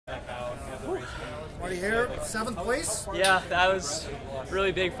Already here, 7th place? Yeah, that was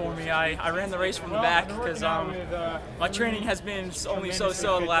really big for me. I ran the race from the back because my training has been only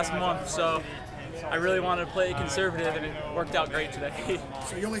so-so the last month, so I really wanted to play conservative, and it worked out great today.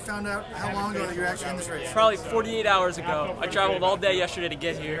 So you only found out how long ago that you're actually in this race? Probably 48 hours ago. I traveled all day yesterday to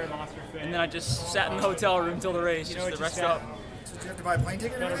get here, and then I just sat in the hotel room till the race just to rest up. So did you have to buy a plane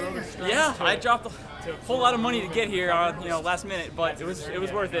ticket or anything? Yeah, I dropped a whole lot of money to get here on last minute, but it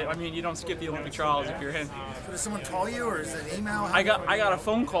was worth it. I mean, you don't skip the Olympic trials if you're in. So did someone call you, or is it an email? I got a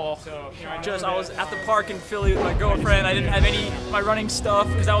phone call. I was at the park in Philly with my girlfriend. I didn't have any of my running stuff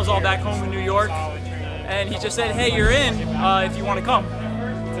because I was all back home in New York, and he just said, "Hey, you're in if you want to come."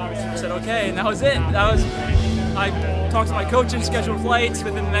 I said, "Okay," and that was it. I talked to my coach and scheduled flights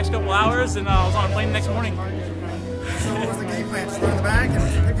within the next couple hours, and I was on a plane the next morning. So what was the game plan? Just run in the back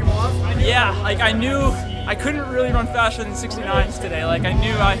and pick people off? Yeah, like I knew I couldn't really run faster than 69s today. Like I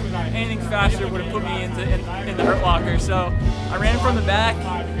knew anything faster would have put me in the hurt locker. So I ran from the back,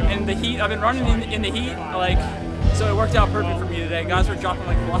 and the heat. I've been running in the heat, so it worked out perfect for me today. Guys were dropping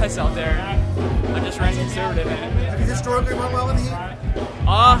like flies out there. I just ran conservative. Have you historically run well in the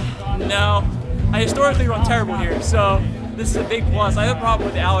heat? No. I historically run terrible here, so this is a big plus. I have a problem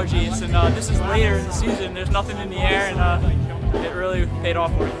with the allergies, and this is later in the season. There's nothing in the air, and it really paid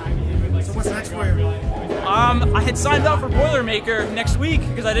off for me. So what's next for you? I had signed up for Boilermaker next week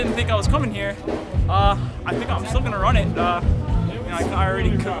because I didn't think I was coming here. I think I'm still going to run it. I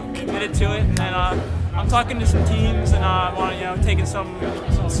already committed to it, and then I'm talking to some teams, and I want taking some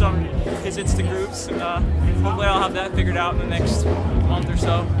visits to groups, and hopefully I'll have that figured out in the next month or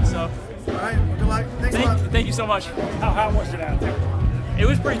so. All right, well, good luck. Thanks a lot. Thank you so much. How hot was it out there? It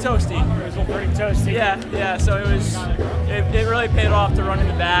was pretty toasty. It was pretty toasty. Yeah. So it really paid off to run in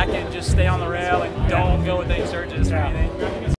the back and just stay on the rail and don't go with any surges or anything.